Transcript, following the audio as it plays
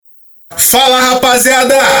Fala,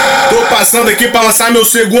 rapaziada, tô passando aqui pra lançar meu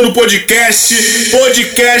segundo podcast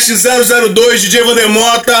 002, DJ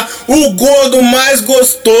Motta, o gordo mais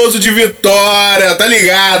gostoso de Vitória, tá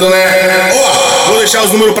ligado, né? Vou deixar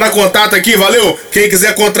os números pra contato aqui, valeu? Quem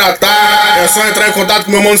quiser contratar, é só entrar em contato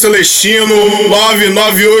com meu mano Celestino,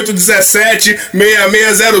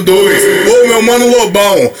 998176602, ou meu mano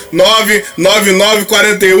Lobão,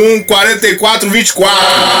 999414424,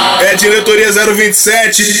 é diretoria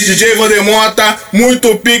 027, DJ Motta,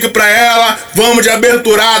 muito pique pra ela, vamos de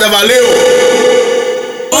aberturada, valeu!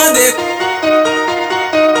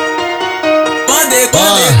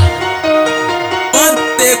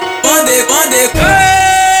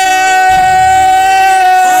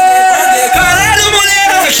 Caralho,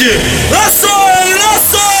 moleque! Lançou!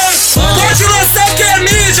 Pode lançar que é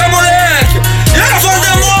mídia, moleque! E a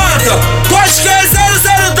Motta, podcast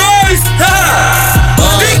 002!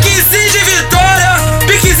 Piquezinho de Vitória,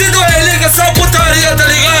 piquezinho do Religa, só putaria, tá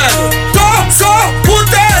ligado? Só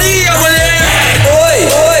putaria, moleque!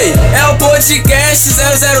 Oi, é o podcast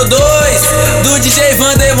 002 do DJ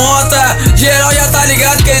Motta. Geral já tá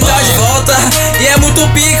ligado quem tá de volta. E é muito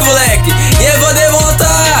pique, moleque. E é Motta,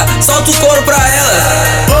 solta o couro pra ela.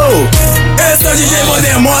 Esse é o DJ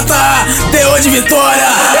Motta, Teor de Vitória.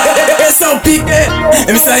 Esse é o pique,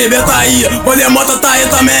 MC arrebenta aí. Motta tá aí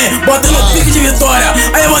também, botando o pique de Vitória.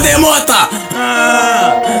 Aí, Motta,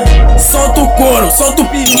 solta o couro, solta o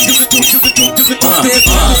pique.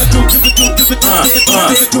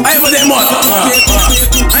 Aí, Motta,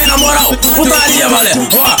 aí na moral, putaria, valeu.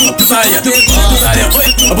 Putaria,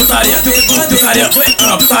 putaria.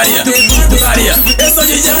 Esse é o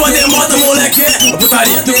DJ Motta, moleque.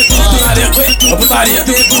 Putaria.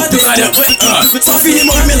 Só fim de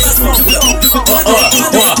movimentação.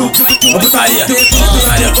 Putaria.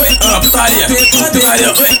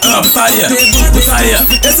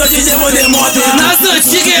 Esse é o DJ Motta. Nas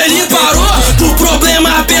antigas ele parou por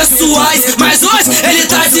problemas pessoais, mas hoje ele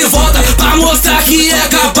tá de volta pra mostrar que é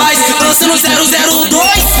capaz. Lançando 002,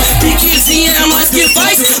 piquezinho é nós que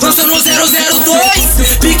faz. Lançando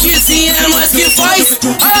 002, piquezinho é nós que faz.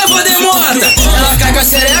 Aí, Motta, ela cai com a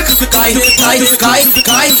xereca, cai.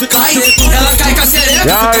 Ela cai com a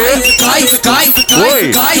xereca, cai.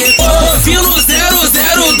 Ouvindo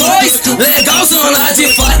 002, legal zona de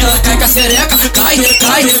fly. Ela cai com a xereca, cai.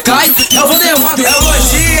 É o Motta, é o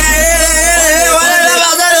gostinho,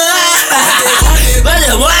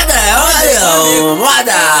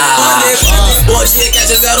 Motta. Hoje que é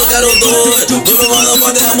de 002, do meu mano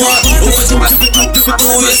Motta, o hoje mais do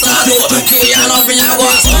estado, que a novinha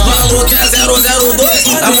gosta. Falou que é 002,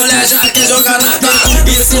 a mulher já quer jogar na cara.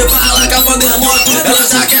 E se fala que é Motta, ela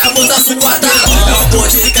já quer botar sua tara. É o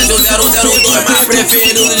podcast do 002, mais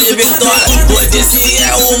preferido de Vitória. Hoje se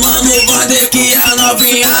é o mano Vander que a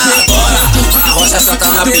novinha adora. A rocha senta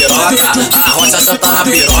na piroca, a rocha senta na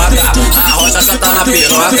piroca, a rocha senta na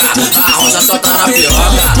piroca, a rocha senta na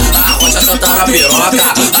piroca, a rocha senta na piroca,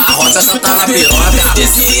 a rocha senta na piroca.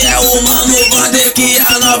 Esse é o mano Vander que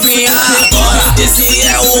a novinha adora. Esse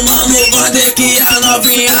é o mano Vander que a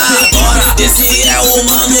novinha adora. Esse é o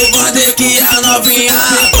mano Vander que a novinha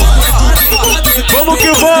adora. Vamos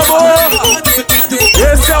que vamos!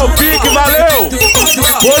 Esse é o pique, valeu!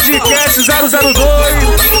 Podcast 002,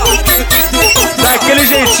 daquele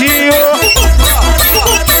jeitinho.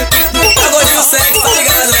 Agora de sexo, tá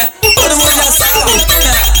ligado, né? Todo mundo já sabe.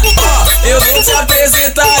 Eu vou te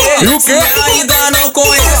apresentar ele, se ainda não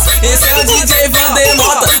conhece. Esse é o DJ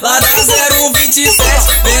Motta, lá da 027.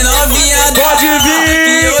 Vem novinha da,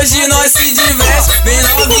 que hoje nós se diverte. Vem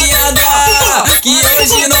novinha da, que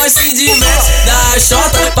hoje nós se diverte. Da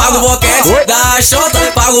xota, paga o boquete. Da xota,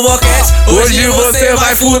 paga o boquete. Hoje você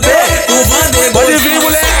vai fuder o Vander. Pode vir,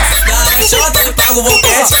 moleque. Da xota, paga o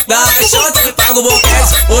boquete. Da xota, paga o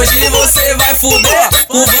boquete. Hoje você vai fuder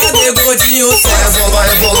o Vander gordinho certo. Vai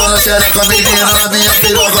rebolando a xereca, menina, na minha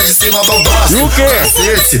piroca de cima pra baixo. E o quê?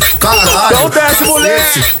 Cacete, caralho. Então desce,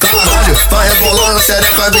 moleque. Caralho, vai rebolando a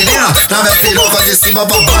xereca, menina, na minha piroca de cima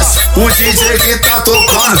pra baixo. O DJ que tá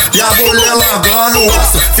tocando e a mulher largando o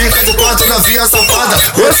osso. Fica de quatro na via safada.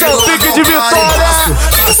 Esse é o pique de Vitória.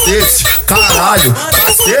 Cacete, caralho,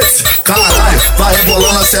 vai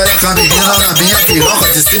rebolando a xereca, menina, na minha piroca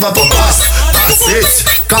de cima pra baixo. Cacete,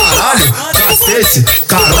 caralho,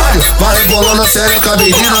 vai rebolando a xereca,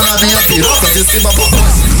 menina, na minha piroca de cima pra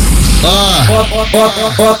baixo.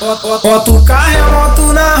 Bota o carro e a moto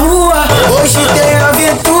na rua, hoje tem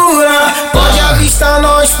aventura, pode avistar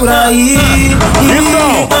nós por aí.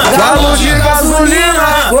 Então, galo de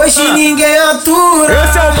gasolina, hoje ninguém atura,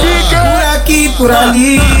 esse é o pique. Por aqui, por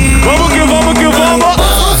ali. Vamos que vamos que vamos.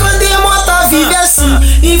 O Motta vive assim,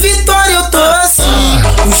 em Vitória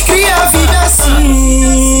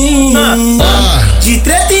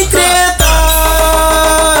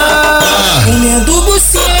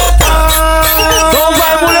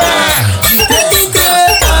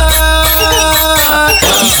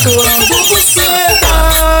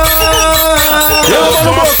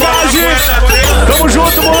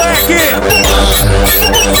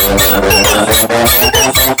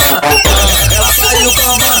Ela saiu com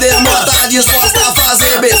a Motta de sorte a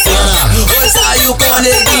fazer besteira. Hoje saiu com o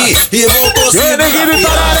neguinho e voltou sem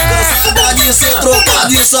cansada de ser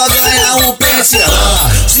trocado e só ganha um pente.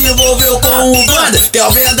 Se envolveu com o Wander, que é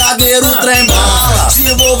o verdadeiro trem bala. Se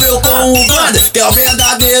envolveu com o Wander, que é o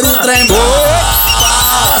verdadeiro trem bala.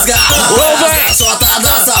 Rasga, solta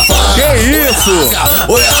da safada. Que isso?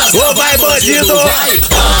 Oi, rasga, Ô, vai, bandido. vai.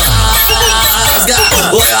 Rasga,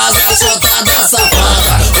 oi, rasga, solta da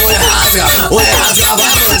safada. Oi, rasga,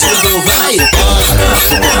 vai, bandido, vai.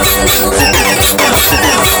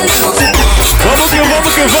 Vamos que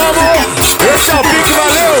vamos. Esse é o pique,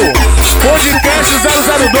 valeu. Podcast 002.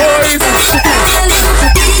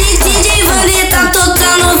 DJ Vani tá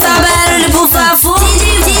tocando, faz barulho pro Fafu.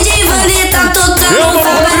 DJ Vani tá tocando,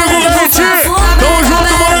 faz barulho pro Fafu. Tamo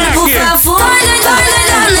junto, moleque. Foi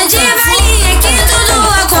noite de balinha que tudo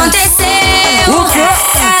aconteceu. O quê?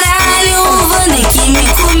 Caralho, o Vani que me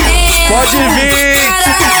comeu. Pode vir.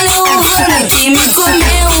 Caralho, o Vani que me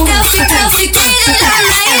comeu. Eu fiquei lá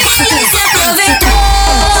na ilha, ele se aproveitou.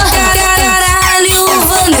 Caralho, o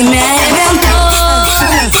Vani me arrebentou.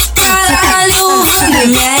 Caralho, o Vani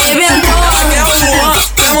me arrebentou.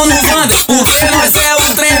 Tamo no Wander, porque nós é o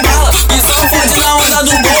trem bala. E só fode na onda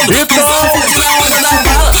do bolo, e só fode na onda da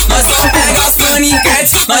bala. Nós só pega as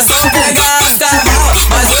caniquetes, nós só pega as cavalas.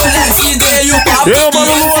 Mas eu já te dei o papo. Eu,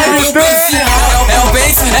 mano, Luan, é o pente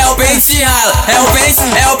rala.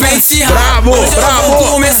 Bravo, Hoje eu bravo. vou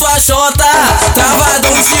comer sua xota,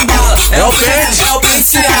 travado de bala. É o pente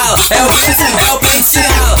rala.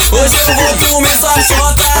 Hoje eu vou comer sua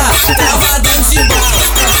xota, travado de bala.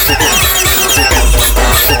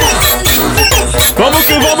 Vamos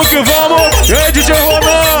que vamos. Ei, DJ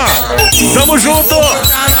Ronan. Tamo junto.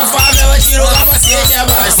 Tá na favela, tirou o capacete, é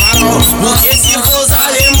mais farol. Porque se fosse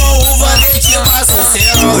alemão, o Wander te passa o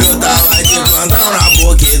cerol. Eu tava de plantão na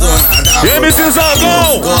boca e do nada. MC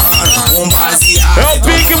Zangão. Com baseado. É o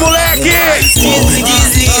pique, moleque.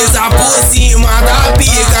 Desliza por cima da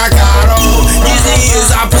pica, Carol.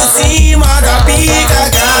 Desliza por cima da pica,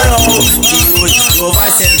 Carol. Que hoje tu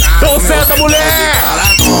vai sentar. Então senta, mulher.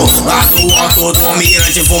 Lá no alto do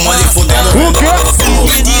mirante, fumando e fudendo. O quê?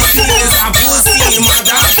 Desliza por cima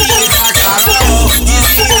da pica, Carol.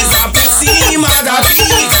 Desliza por cima da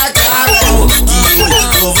pica, Carol. Que hoje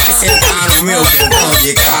tu vai sentar no meu pentão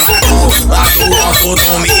de caracol. Lá no alto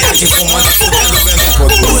do mirante, fumando e fudendo, vendo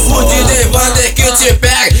o DJ Wander que te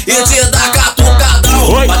pega e te dá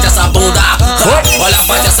catucadão. Oi. Bate essa bunda, olha,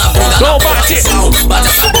 bate essa bunda Então na porra bate. do chão. Bate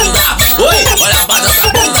essa bunda, oi, olha, bate essa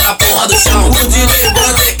bunda na porra do chão. O DJ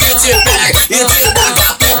Wander que te pega e te dá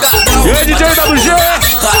catucadão. E aí, DJ WG?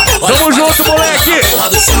 Tamo junto, moleque. Porra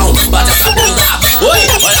do chão, bate essa bunda, oi,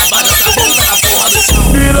 olha, bate essa bunda na porra do chão.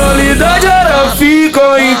 Finalidade era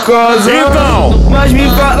ficar em casa. Então. Mas me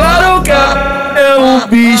falaram que é um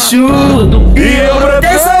bicho. E eu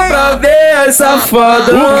brotei só pra ver a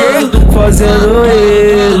safada. O quê? Fazendo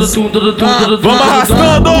isso. Vamos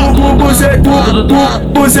arrastando.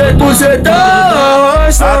 Buceta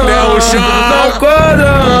arrasta. Até o chão. Na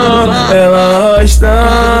quadra, ela arrasta.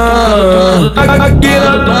 Aqui na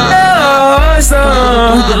ela arrasta.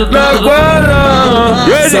 Na quadra,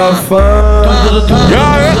 safada. E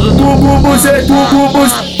aí?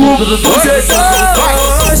 Buceta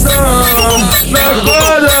arrasta. Na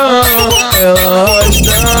quadra, ela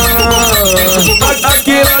arrasta.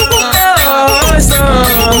 Aqui na ela arrasta.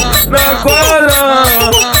 Na quadra,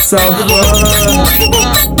 safada.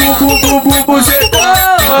 Buceta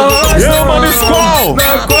arrasta. E aí, mano, Skol.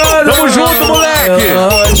 Na quadra, Tamo junto, moleque.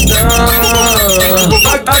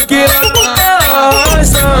 aqui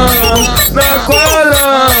na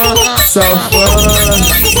quadra, safada.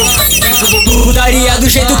 Putaria do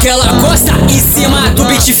jeito que ela gosta, em cima do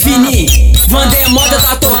beat fininho. Wander Motta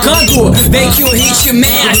tá tocando, vem que o ritmo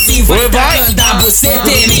é assim. Vai tacando a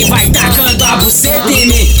buceta em mim, vai tacando a buceta em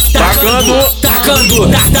mim. Tacando a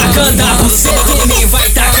buceta em mim, vai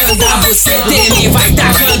tacando a buceta em mim, vai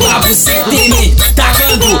tacando a buceta em mim.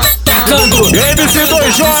 Tacando. MC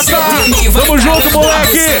 2J. Tamo junto,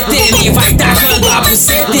 moleque. Vai tacando a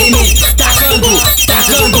buceta em mim, tacando a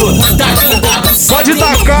buceta. Pode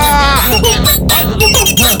tacar.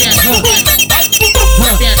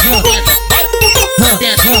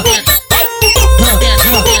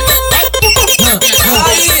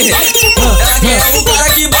 Aí, ela quer um cara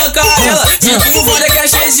que banca ela. Tipo o Wander que é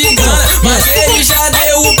cheio de grana, mas ele já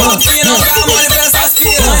deu o ponto final da mole pra essas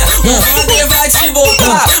piranha. O Wander vai te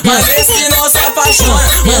botar, mas vê se não se apaixona.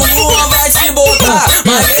 O Luan vai te botar,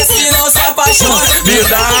 mas vê se não se apaixona. Me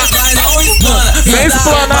dá. Mas não explana, Sem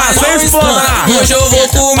explanar, sem explanar. Hoje eu vou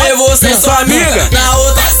comer você, sua amiga. Na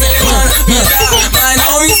outra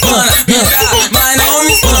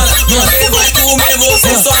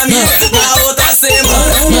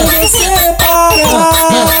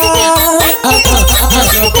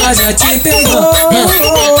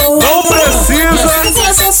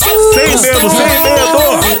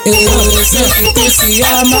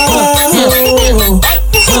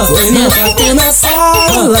Ele bateu na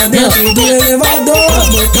sala, dentro do elevador,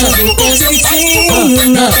 botando com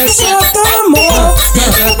jeitinho na caixa do amor.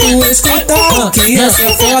 Pra tu escutar que essa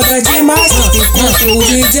é foda demais, enquanto o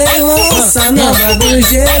DJ lança a nova do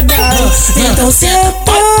Jedi. Então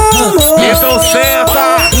senta, amor. Então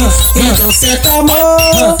senta. Então senta,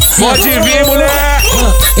 amor. Pode vir, mulher.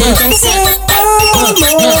 Então senta,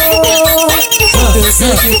 amor. Eu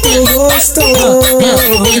sei que tu gostou.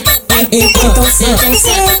 Então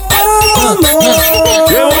senta,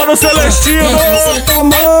 amor. Eu, mano Celestino. Então senta,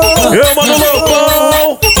 amor. Eu, mano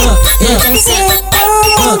Lopão. Então senta,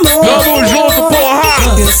 amor. Tamo junto,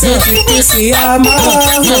 porra. Eu sei que tu se amarrou.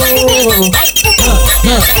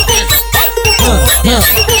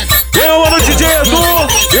 Eu, mano DJ Edu.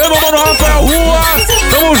 Eu, mano Rafael Rua.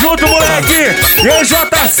 Tamo junto, moleque. E aí,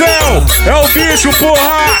 JCel. É o bicho,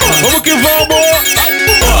 porra. Vamos que vamos.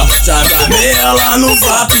 Já chamei ela no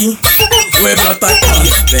zap, foi pra tacar.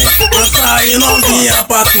 Vem pra sair novinha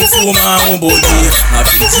pra tu fumar um bodinho.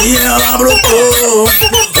 Rapidinho ela brotou,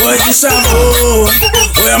 hoje chamou.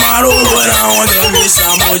 Foi a maroloira onde ela me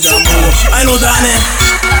chamou de amor. Aí não dá, né?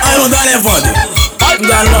 Wander? Não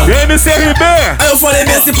dá não. MCRB. Aí eu falei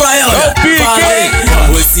bem assim pra ela. É o pique, falei, hein?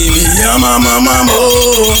 você me ama,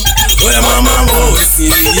 mamamor. Oi, mamamor, você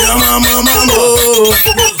me ama, mamamor.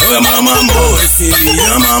 Oi, mamamor, você me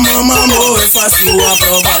ama, mamamor. Eu faço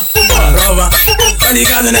a prova, tá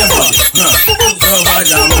ligado, né, Wander? Prova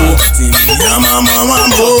de amor, você me ama,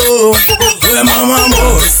 mamamor. Oi,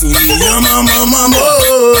 mamamor, você me ama, mamamor.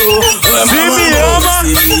 Oi, mamamor,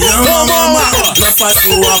 você me ama, mamamor. Eu faço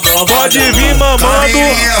a prova. Pode vir mamando.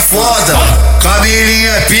 Cabelinho é foda, cabelinho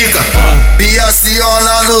é pica. Me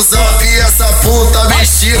aciona no zap e essa puta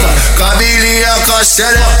bexiga. Cabelinho é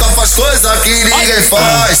caxereca, faz coisa que ninguém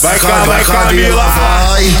faz. Vai, Camila, vai, Camila.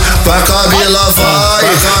 vai Camila,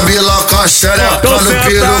 vai Camila caxereca no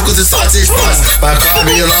peruco se satisfaz. Vai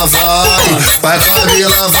Camila, vai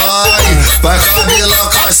Camila, vai Camila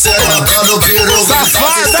caxereca no peruco se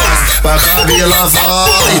satisfaz. Vai Camila,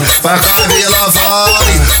 vai Camila,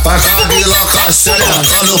 vai Camila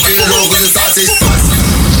caxereca no peruco se satisfaz.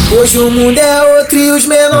 Hoje o mundo é outro e os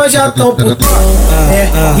menores já tão putão.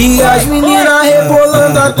 E as meninas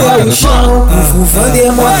rebolando até o chão. O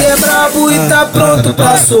Vandermota é brabo e tá pronto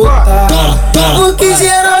pra soltar. O que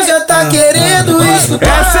geral já tá querendo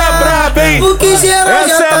escutar. Essa é braba, hein? O que geral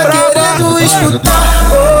já Essa é tá braba. querendo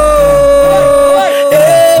escutar.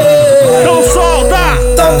 Então solta.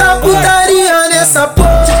 Solta putaria nessa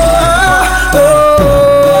porra.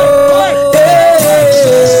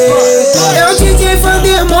 É o DJ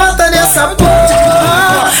Vandermota nessa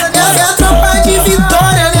porra. É a tropa de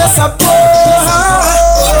Vitória nessa porra.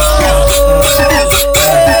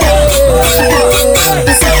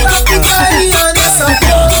 Solta putaria nessa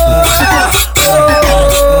porra.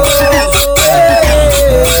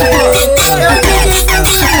 É o DJ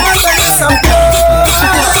Vandermota nessa porra.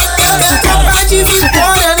 É a tropa de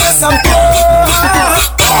Vitória nessa porra.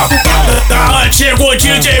 Tá antigo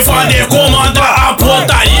DJ Vander comanda a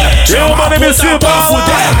putaria. Eu, mano MC Bala.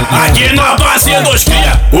 Aqui na base dos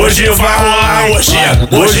cria. Hoje vai rolar orgia.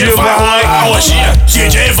 Hoje vai rolar orgia.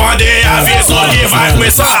 DJ Vander avisou que vai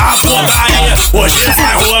começar a putaria. Hoje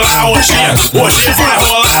vai rolar orgia. Hoje vai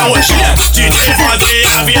rolar orgia. DJ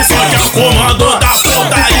Vander avisou que é o comando da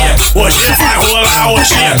putaria. Hoje vai rolar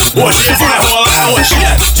orgia. Hoje vai rolar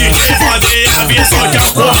orgia. DJ Vander avisou que é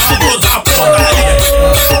o comando da putaria.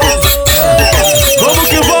 Vamos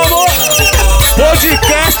que vamos.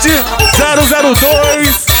 Podcast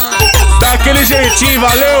 002. Daquele jeitinho,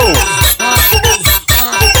 valeu.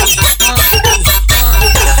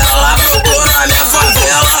 Ela brotou na minha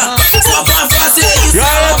favela só pra fazer isso. E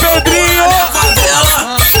aí, Pedrinho? Na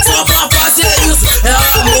favela só pra fazer isso.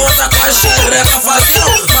 Ela monta com a xereca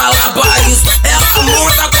fazendo malabarismo. Ela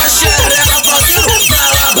monta com a xereca fazendo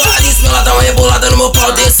malabarismo. Ela dá uma rebolada no meu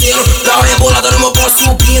pau descendo, dá uma rebolada no meu pau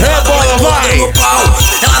subindo. Ela dá uma rebolada no meu pau.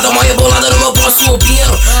 Ela dá uma rebolada no meu pau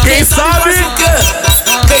subindo. Quem sabe? Faz o quê?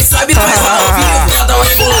 Quem sabe faz ao vivo. Ela dá uma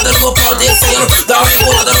rebolada no meu pau descendo, dá uma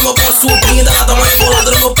rebolada no meu pau subindo. Ela dá uma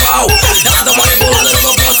rebolada no meu pau. Ela dá uma rebolada no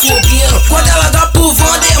meu pau subindo. Quando ela dá pro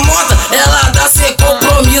Vandermota, ela dá sem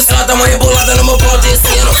compromisso. Ela dá uma rebolada no meu pau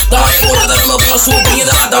descendo, dá uma rebolada no meu pau subindo.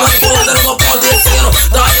 Ela dá uma rebolada no meu pau descendo,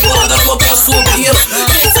 dá uma rebolada no meu pau subindo.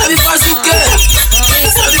 Quem sabe faz o quê?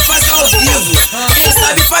 Quem sabe faz ao vivo. Quem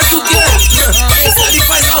sabe faz o quê? Quem sabe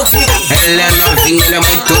faz ao vivo. Ela é novinha, ela é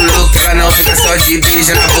muito louca. Ela não fica só de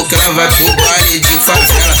beijo na boca. Ela vai pro baile de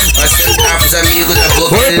favela pra sentar pros amigos da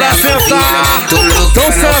boca. Oi, Ela pra é novinha, sentar. ela é muito louca. Então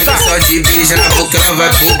Ela não senta. fica só de beijo na boca. Ela vai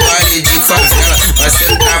pro baile de favela pra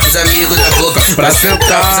sentar pros amigos da boca. Pra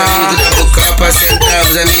sentar pros amigos da boca. Pra pra sentar,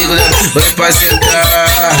 os amigos da boca pra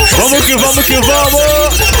sentar. Vamos que vamos que vamos.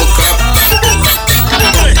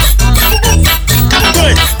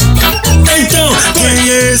 Então, quem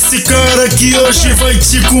é esse cara que hoje vai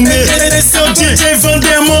te comer? Esse é o DJ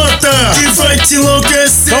Motta, que vai te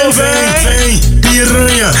enlouquecer. Então vem,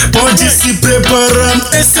 piranha, pode se preparar.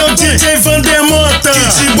 Esse é o DJ Motta,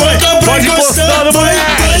 que te bota pra Pode gostar. vai.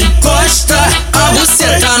 Encosta a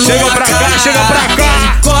buceta no Chega pra cá, chega pra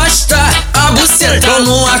cá. Encosta a buceta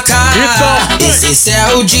no AK. Esse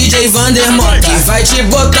é o DJ Motta, que vai te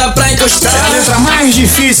botar pra encostar. É a letra mais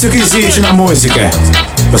difícil que existe na música.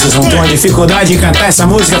 Vocês vão ter uma dificuldade em cantar essa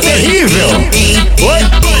música terrível.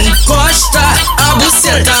 Encosta a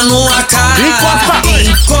buceta no AK.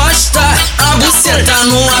 Encosta a buceta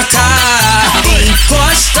no AK.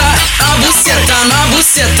 Encosta a buceta na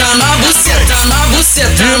buceta, na buceta, na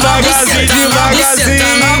buceta, na buceta, na buceta,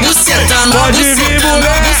 na buceta, na Pode vir,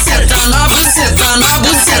 mulher. buceta, na buceta, na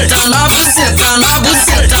buceta, na buceta, na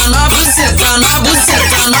buceta, na buceta, na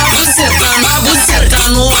buceta, na buceta, na buceta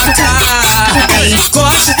no AK.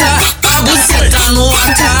 Encosta a buceta no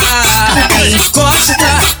AK. Encosta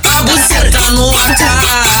a buceta no AK.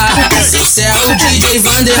 Esse é o DJ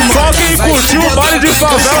Motta. Só quem curtiu o baile de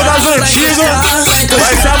favela das antigas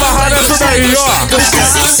vai se amarrar nessa daí, ó.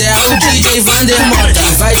 Esse é o DJ Motta,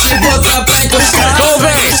 vai te botar pra encostar. Então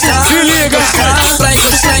vem, se liga. Pra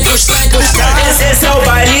encostar, encostar, encostar. Esse é o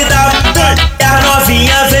baile da e a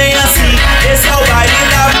novinha vem assim. Esse é o baile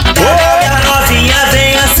da e a novinha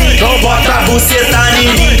vem assim. Então Bota a buceta em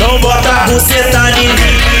mim, bota a buceta em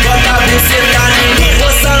mim, bota a buceta em mim,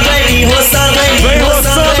 roçando em mim, roçando em mim, Vem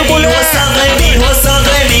roçando, mulher. roçando em mim, roçando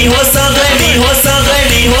em mim, roçando em mim,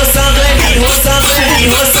 roçando em mim, roçando em mim,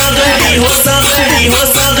 roçando em mim, roçando em mim,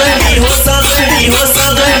 roçando em mim, roçando em mim,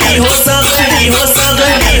 roçando em mim, roçando em mim, roçando em mim,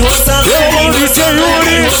 roçando em mim, roçando em mim, Mano, DJ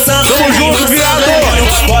Yuri, tamo junto, viado.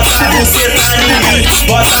 bota a buceta em mim,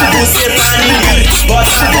 bota a buceta em mim,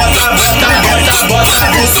 bota a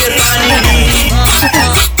buceta em mim.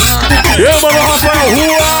 Eu, mano, Rafael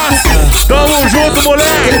Rua. Tamo junto,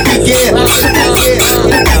 moleque.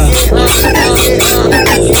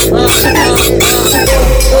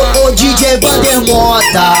 Ô DJ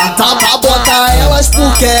Motta, tá bota elas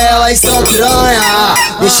porque elas são piranha.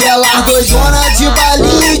 Deixa elas doidona de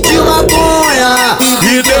baile de maconha.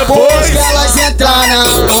 E depois que elas entrar na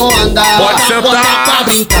onda, pode sentar. bota pra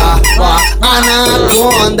brincar com a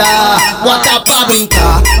anaconda. Bota pra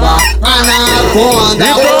brincar com a anaconda.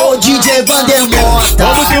 Então, Ô DJ Motta,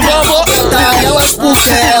 vamos que vamos. bota elas porque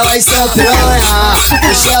elas são piranha.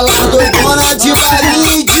 Deixa elas doidona de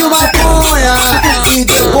baile de maconha. E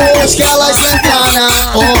depois que elas entrar na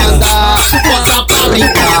onda, bota pra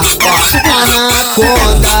brincar com a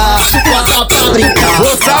anaconda. Bota pra brincar.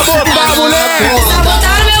 Vou sabotar, moleque.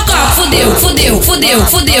 Sabotaram meu copo, fudeu, fudeu, fudeu,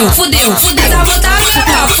 fudeu, fudeu, fudeu. Sabotaram meu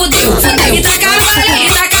copo, fudeu, fudeu. E tacaram balinha,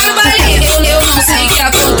 e tacaram balinha. Eu não sei o que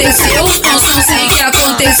aconteceu, não sei o que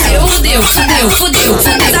aconteceu. Fudeu, fudeu, fudeu,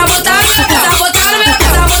 fudeu. Sabotaram meu copo, sabotaram meu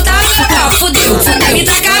copo, sabotaram meu copo, fudeu, fudeu. E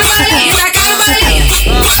tacaram balinha, e tacaram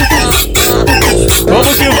balinha.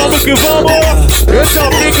 Vamos que vamos. Esse é o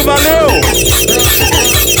pique, valeu.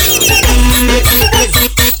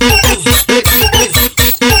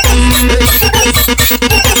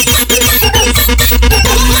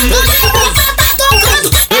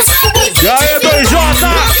 E aí,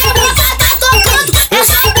 2J?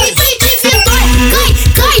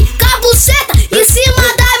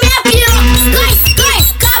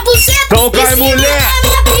 Então cai, mulher.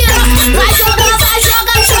 Vai jogar, vai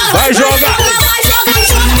jogar, joga. Vai jogar. Vai jogar,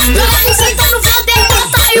 joga. Joga a buceta no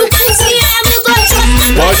Bota e o cozinha no dois.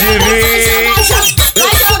 Pode vir.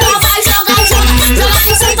 Vai jogar, vai jogar, joga. Joga a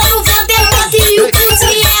buceta no Bota e o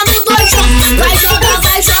cozinha no dois. Vai jogar,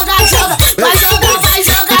 vai jogar, joga. Vai jogar, vai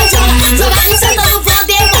jogar, joga. Joga a buceta no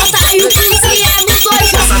Bota e o cozinha no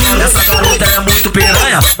dois. Essa garota é muito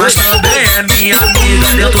piranha, mas também é minha amiga.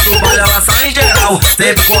 Dentro do baile ela sai em geral,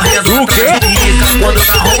 sempre correndo O quê? atrás de rica. Quando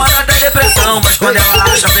na arruma dá até depressão, mas quando ela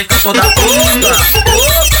acha fica toda puta.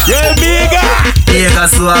 E aí, amiga? Pega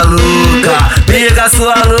sua louca, pega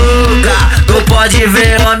sua louca. Tu pode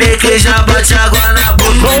ver homem que já bate água na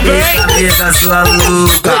boca. Pega sua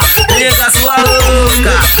louca, pega sua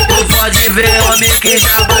louca. Tu pode ver homem que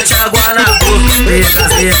já bate água na boca.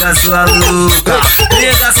 Pega sua louca,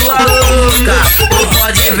 pega sua louca. Tu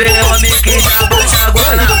pode ver homem que já bate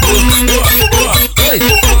água na boca.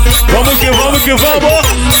 Vamos que vamos que vamos.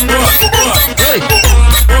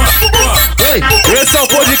 Esse é o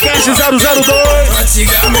podcast 002.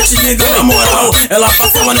 Antigamente me deu a moral, ela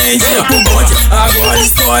passava nem dia pro bonde. Agora a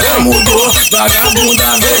história mudou,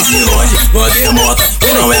 vagabunda vê de longe. Motta,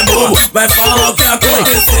 que não é bobo, vai falar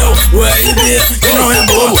o RB, que não é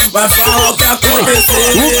bobo, vai falar o que aconteceu.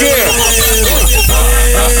 O quê?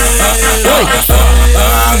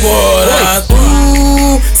 Agora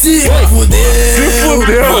tu se fudeu. Se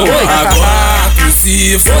fudeu. Agora tu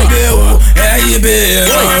se fudeu. RB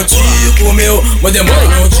não te comeu, mas demora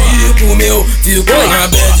não te comeu. Ficou na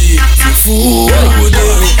bad, se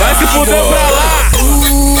fudeu. Vai se fuder pra lá. Tu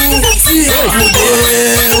se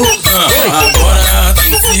fudeu. Agora tu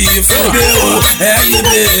se fudeu.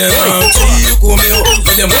 RB não te comeu,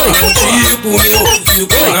 mas demora não te comeu.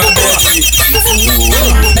 Ficou na bad, se fudeu.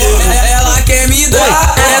 Ela quer me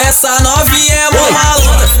dar, essa novinha é mó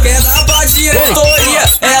malandra. Quer dar pra diretoria,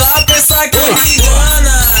 ela pensa que me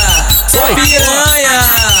engana. Só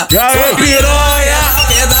piranha, Garoto piranha.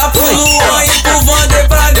 quer dar pro Luan e pro Vander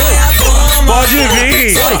pra ganhar fama. Pode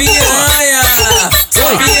vir. Só piranha,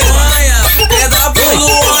 quer dar pro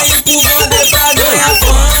Luan e pro Vander pra ganhar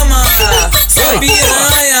fama. Só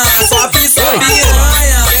piranha, só piranha.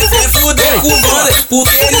 Quer fuder com o Vander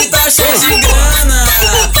porque ele tá cheio de grana.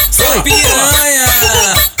 Só piranha,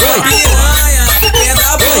 quer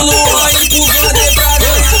dar pro Luan e pro Vander pra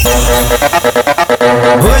ganhar.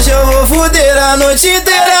 Hoje eu vou fuder a noite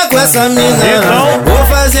inteira com essa mina. Então? Vou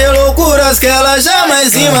fazer loucuras que ela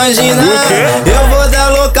jamais imagina. Eu vou dar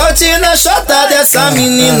nocaute na chota dessa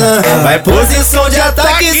menina. Vai posição de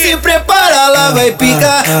ataque, se prepara, ela vai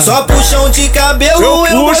picar. Só puxão de cabelo,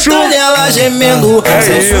 eu puxo. boto nela gemendo.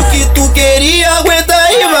 Se isso que tu queria, aguenta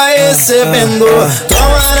e vai recebendo.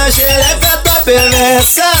 Toma na xereca, tua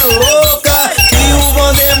perversa louca, que o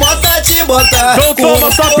Vander Motta te bota. Então toma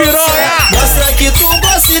essa piranha. Mostra que tu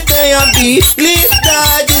gosta e tem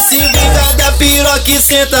habilidade. Se vinga da piroca e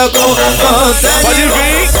senta com vontade. Pode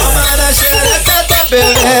vir. Toma na xereca, tua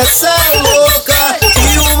perversa louca,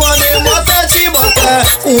 que o Vander Motta te bota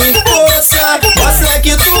com força. Mostra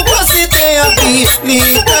que tu gosta e tem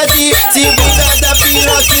habilidade. Se vinga da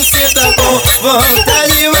piroca e senta com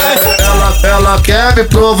vontade, vai. Ela quer me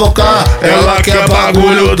provocar, ela quer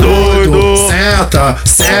bagulho doido. Senta,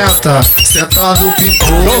 senta, senta no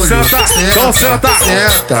pimpolho. Não senta, não senta.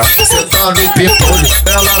 Senta, senta no pimpolho.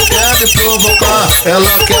 Ela quer me provocar,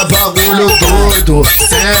 ela quer bagulho doido.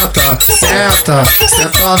 Senta, senta,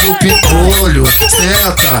 senta no pimpolho.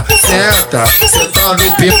 Senta, senta, senta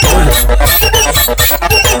no pimpolho.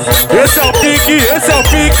 Esse é o pique, esse é o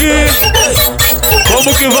pique.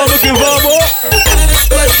 Vamos que vamos que vamos.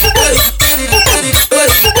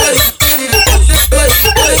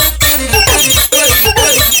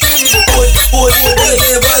 O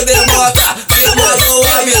Vander Motta me mandou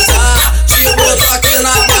avisar. Te botou aqui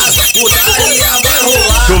na base, putaria vai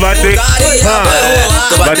rolar. Tu vai ter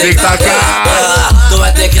Tu vai ter que tacar. Tu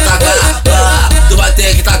vai ter que tacar. Tu vai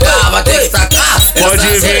ter que tacar, vai ter que tacar.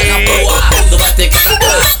 Pode vir. Tu vai ter que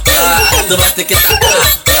tacar. Tu vai ter que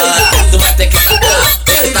tacar. Tu vai ter que tacar.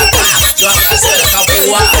 Joga a xereca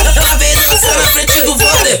pro ar. Ela vem dançando na frente do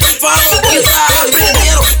Vander. Falou que tá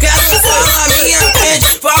aprendendo. Quer dançar na minha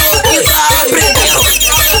frente. Falou que tá aprendendo.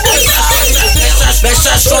 Mexe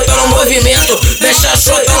a chota no movimento. Mexe a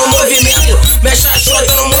chota no movimento. Mexe a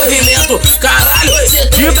chota no movimento. Caralho, cê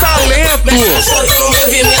tem Que talento. Mexe a chota no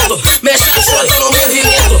movimento. Mexe a chota no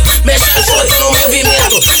movimento. Mexe a chota no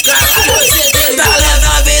movimento. Caralho, cê tem talento.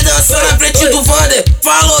 Ela vem dançando na frente do Vander.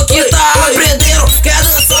 Falou que tá aprendendo. Quer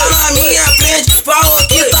dançar na minha frente. Falou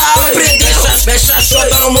que tá aprendendo. Mexe a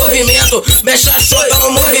chota no movimento. Mexe a chota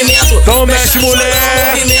no movimento. Então mexe, mulher.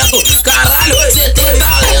 Caralho, cê tem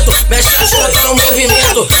talento. Mexe a chota no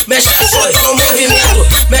movimento. Mexe a chota no movimento.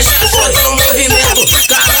 Mexe a chota no movimento.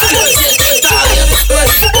 Caralho, cê tem talento.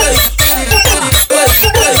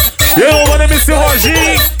 E aí, mano, MC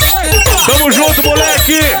Roginho. Tamo junto,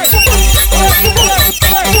 moleque.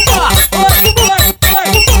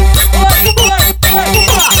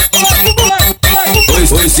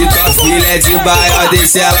 Hoje tua filha é de bairro,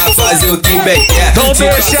 deixa ela fazer o que bem quer. Não Se tua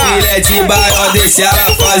deixa. filha é de bairro, deixa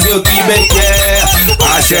ela fazer o que bem quer.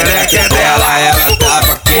 A xereca é dela, ela dá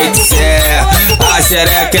pra quem quiser. A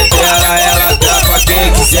xereca é dela, ela dá pra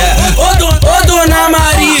quem quiser. Ô dona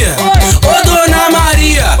Maria, ô dona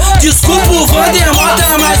Maria, desculpa o Vander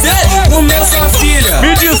Motta, mas ele comeu sua filha.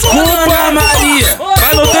 Me desculpa. Ô dona Maria,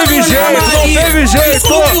 Mas não teve jeito, não teve jeito.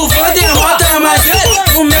 desculpa o Vander Motta, mas ele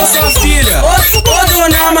comeu sua filha. Ô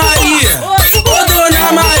dona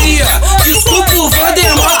Maria, desculpa o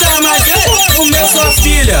Vander Motta, mas ele comeu sua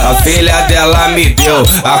filha? A filha dela me deu,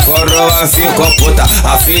 a coroa ficou puta.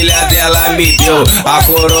 A filha dela me deu, a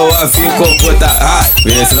coroa ficou puta. Ah,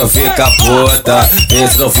 vê se não fica puta, vê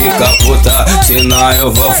se não fica puta. Senão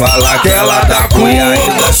eu vou falar que ela dá cunha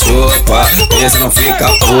e da chupa. Vê se não fica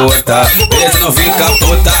puta, vê se não fica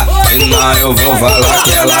puta. Senão eu vou falar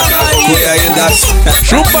que ela dá cunha e da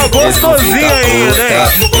Chupa gostosinha ainda,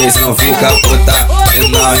 hein? Vê se não fica puta.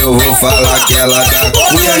 Senão eu vou falar que ela dá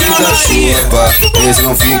cunha e da chupa. Vê se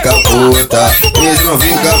não fica puta, vê se não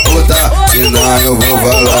fica puta. Senão eu vou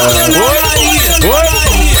falar. Oi!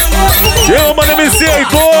 Eu, mano, MC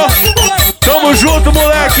Heitor. Tamo junto,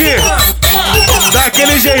 moleque.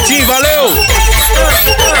 Daquele jeitinho, valeu!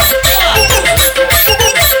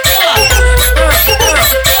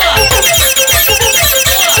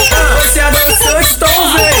 Você é dançante,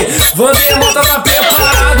 então vem. Vander Motta tá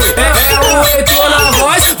preparado. É o Heitor na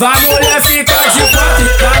voz. Vai mulher ficar de quatro.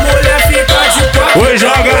 Vai mulher ficar de quatro. Oi,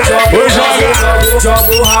 joga! Oi, joga!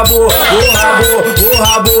 Joga o rabo, o rabo, o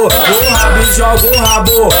rabo, o rabo. E joga o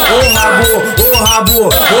rabo, o rabo, o rabo, o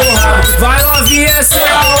rabo. Vai novinha, essa é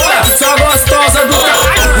a hora. Só gostosa do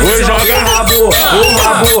caralho. Oi, joga! O rabo, o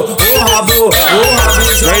rabo, o rabo, o rabo.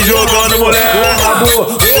 Vem jogando, mulher! O rabo,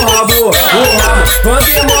 o rabo, o rabo.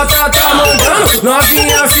 Vander Motta tá mandando,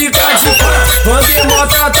 novinha fica de quatro. Vander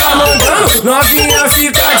Motta tá mandando, novinha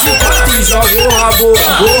fica de quatro. E joga o rabo, o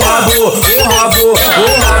rabo, o rabo, o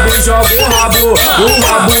rabo. E joga o rabo, o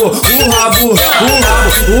rabo, o rabo, o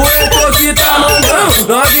rabo. O Heitor que tá mandando,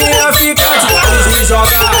 novinha fica de quatro. E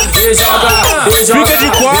joga, e joga, e joga. Fica de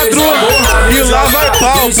quatro e lá vai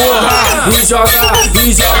pau, porra! E joga o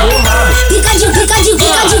rabo. Fica de, fica de,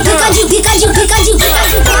 fica de, fica de, fica de, fica de, fica de, fica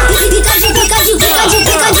de, fica de, fica de,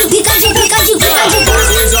 fica de, fica de, fica de, fica de.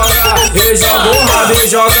 E joga o rabo, e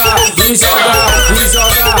joga, e joga, e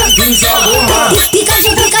joga, e joga o rabo. Fica de,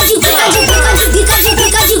 fica de, fica de, fica de, fica de,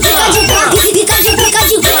 fica de, fica de, fica de, fica de, fica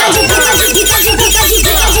de, fica de, fica de, fica de,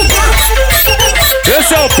 fica de.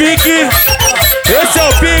 Esse é o pique! Esse é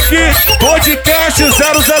o pique! Podcast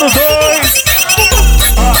 002!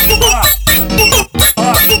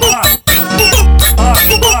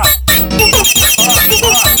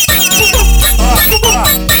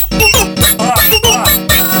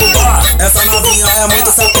 Essa novinha é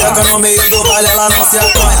muito sapeca, no meio do baile ela não se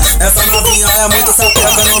acanha. Essa novinha é muito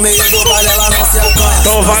sapeca, no meio do baile ela não se acanha.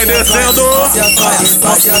 Então vai descendo! Não se acanha,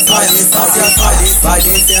 não se acanha, não se acanha. Vai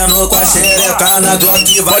descendo com a xereca na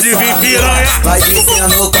Glock, vai Pode vir piranha! Vai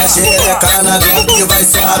descendo com a xereca na Glock, vai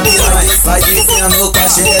só a piranha. Vai descendo com a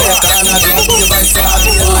xereca na Glock, vai só a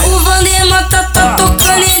piranha. O Vander Motta tá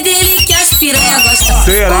tocando é dele que as piranha gostam.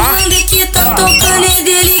 Será? O Vander que tá tocando é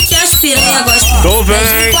dele que as piranha gostam. Então vem,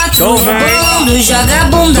 então vem. Rebolando, joga a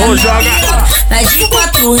bunda Então na joga. piroca. Vai de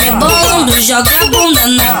quatro rebolando, joga a bunda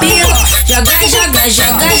na piroca. Joga, joga,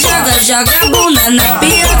 joga, joga, joga a bunda na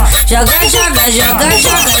piroca. Joga, joga, joga,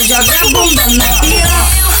 joga, joga a bunda na piroca.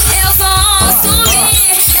 Eu vou subir,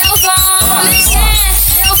 eu vou mexer,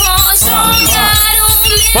 eu vou jogar o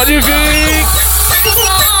meu. Pode vir! Eu vou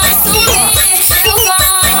subir, eu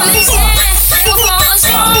vou mexer, eu vou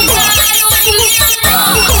jogar o meu.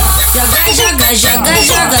 Joga, joga, joga,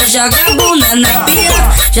 joga, joga a bunda na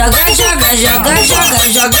piroca. Joga, joga, joga, joga,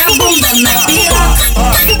 joga a bunda na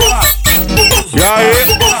piroca. E aí?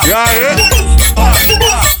 E aí?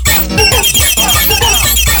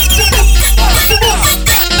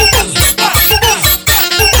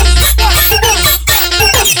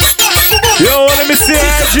 E o MC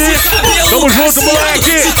Ed! Tamo junto,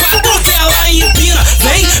 moleque!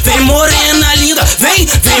 Vem, vem morena linda, vem,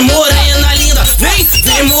 vem morena linda, vem,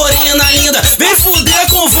 vem morena linda, vem fuder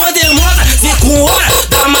com Vander Motta, 5 horas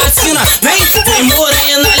da matina, vem, vem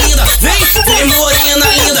morena linda, vem, vem morena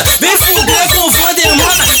linda, vem fuder com Vander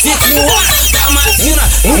Motta, 5 horas da matina.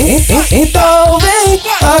 Então vem,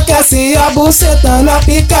 aquece a buceta na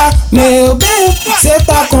pica, meu bem. Cê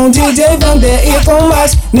tá com DJ Vander e com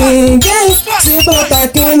mais ninguém. Se brota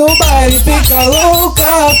aqui no baile, fica louca.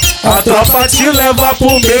 A tropa te leva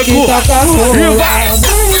pro beco! Taca rola, E vai!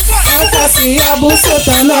 vem, aquece a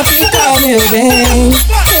buceta na pica, meu bem.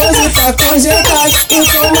 Hoje tá com jeitagem e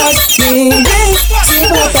com mais ninguém. Se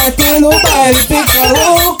brota aqui no baile, fica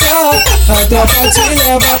louca. A tropa te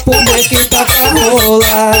leva pro beco e taca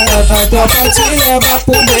rola. A tropa te leva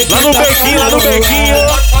pro beco. Lá no bequinho, lá no bequinho!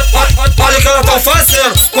 Olha o que eu tô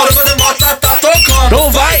fazendo quando o Vander Motta tá tocando.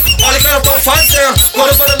 Então vai! Olha o que eu tô fazendo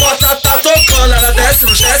quando o Vander Motta tá tocando. Ela desce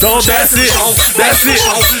Então desce, desce.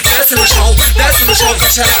 Desce no chão, com a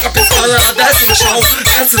xereca piscando, ela desce no chão,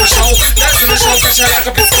 com a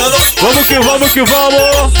xereca piscando. Vamos que vamos que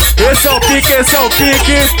vamos. Esse é o pique, esse é o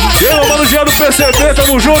pique. Eu, mano, Jean do PCB,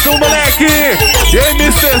 tamo junto, moleque. E aí,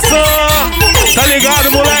 Mr. Sam, tá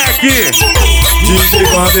ligado, moleque? DJ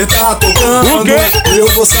quando tá tocando, O quê? eu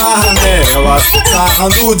vou sarrar nelas,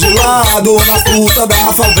 sarrando de lado nas putas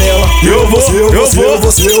da favela. Eu vou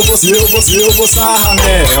sarrar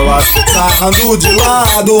nelas, sarrando de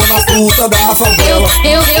lado nas putas da favela.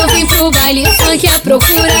 Eu vim pro baile funk à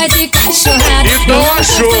procura de cachorrada. Então Eu não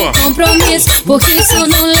achou. tenho compromisso, porque isso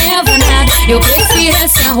não leva a nada. Eu prefiro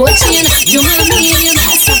essa rotina de uma menina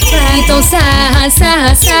safada. Então sarra,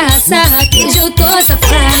 sarra, sarra, sarra, que hoje eu tô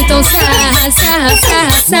safada. Então sarra, sarra,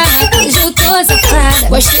 sarra, sarra, que hoje eu tô safada.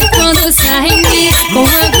 Gostei quando sarra em mim, com a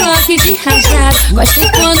Glock de rajada. Gostei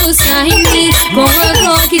quando sarra em mim, com a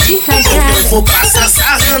Glock de rajada. Vou passar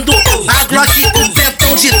sarrando a Glock com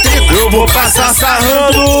petão de treta. Eu vou passar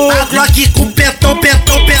sarrando a Glock com petão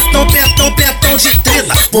de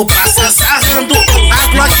treta. Vou passar sarrando a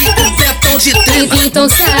Glock com petão de treta. Então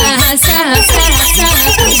sarra, sarra, sarra,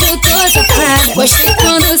 sarra, que hoje eu tô safada. Gostei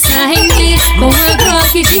quando sarra em mim, com a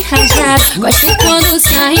Glock de rajada. Gostei quando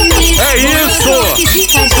sarra em mim, É isso. com a Glock de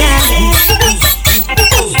rajada.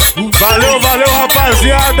 Valeu, valeu,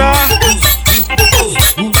 rapaziada.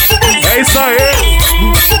 É isso aí.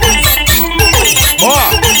 Ó,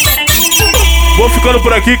 vou ficando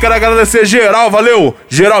por aqui, quero agradecer geral, valeu.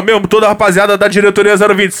 Geral mesmo, toda a rapaziada da diretoria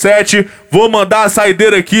 027. Vou mandar a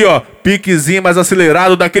saideira aqui, ó. Piquezinho mais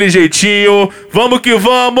acelerado, daquele jeitinho. Vamos que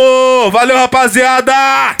vamos. Valeu, rapaziada.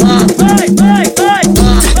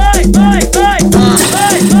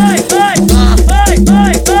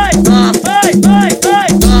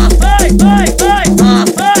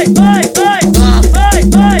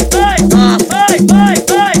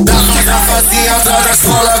 Facinha atrás da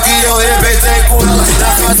escola que eu arrebentei com ela. Da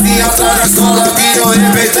facinha atrás da escola que eu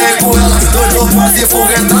arrebentei com ela. Doido pra se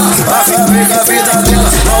foguetar, acabei com a vida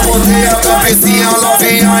dela. Não botei a cabecinha,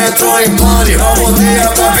 novinha entrou em pane. Não botei a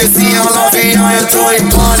cabecinha, novinha entrou em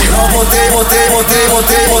pane. Não botei a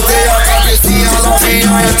cabecinha,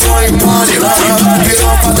 novinha entrou em pane. Lava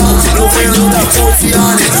pirocadão, no filo da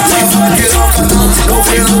Funciane. Lava pirocadão, no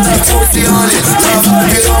filo da Funciane. Lava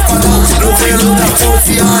pirocadão, no filo da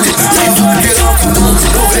Funciane. Lava pirocadão,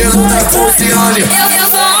 no filo da Funciane. Eu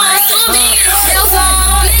vou assumir, eu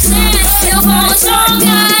vou mexer, eu vou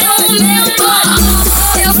jogar o meu pó.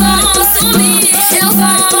 Eu vou assumir, eu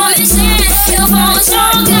vou mexer, eu vou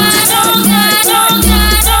jogar o meu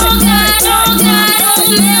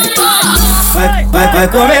pó. Vai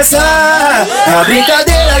começar a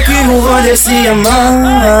brincadeira que o rolê se amar.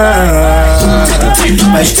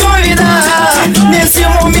 Mas convidar nesse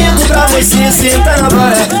momento pra você sentar na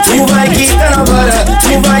vara. Tu vai quicar na vara,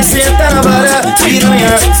 tu vai sentar na vara.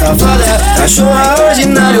 Piranha safada, cachorra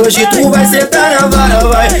ordinária. Hoje tu vai sentar na vara,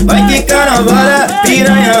 vai quicar na vara.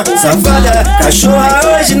 Piranha safada, cachorra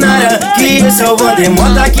ordinária. Que esse é o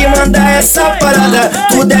Motta que manda essa parada.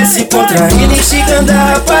 Tu desce contraindo, instigando a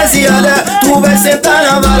rapaziada. Tu vai sentar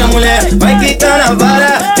na vara, mulher, vai quicar na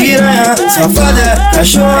vara. Piranha safada,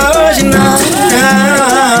 cachorra ordinária.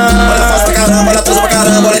 Olha, faz pra caramba, olha, transa pra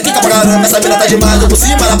caramba, olha, quica pra caramba. Essa mina tá demais, eu por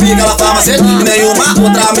cima, ela pica, ela faz macete. E nenhuma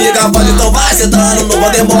outra amiga pode, então vai sentando no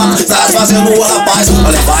Motta. Satisfazendo o rapaz.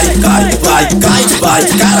 Olha, vai, cai,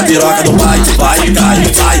 cara piroca do pai. Vai, cai,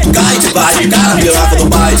 cara piroca do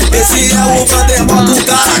pai. Esse é o Motta, o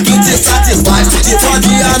cara que te satisfaz. Te fode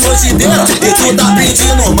a noite inteira e tu tá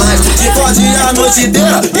pedindo mais. Te fode a noite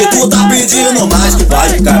inteira e tu tá pedindo mais.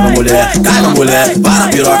 Vai, cai, mulher, para a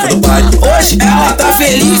piroca do pai. Hoje ela tá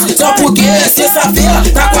feliz só porque é sexta-feira.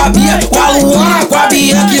 Tá com a Bia, com a Luana, com a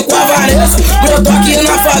Bianca e com a Vanessa. Brotou aqui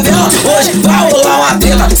na favela, hoje vai rolar uma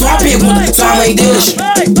treta. Só uma pergunta, sua mãe deixa?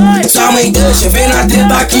 Sua mãe deixa, vem na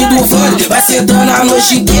treta aqui do funk. Vai sentando a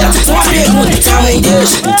noite inteira. Só uma pergunta, sua mãe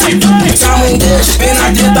deixa? Sua mãe deixa, vem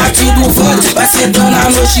na treta aqui do funk. Vai sentando a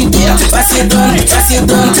noite inteira. Vai sentando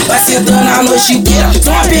a noite inteira.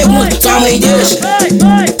 Só uma pergunta, sua mãe deixa?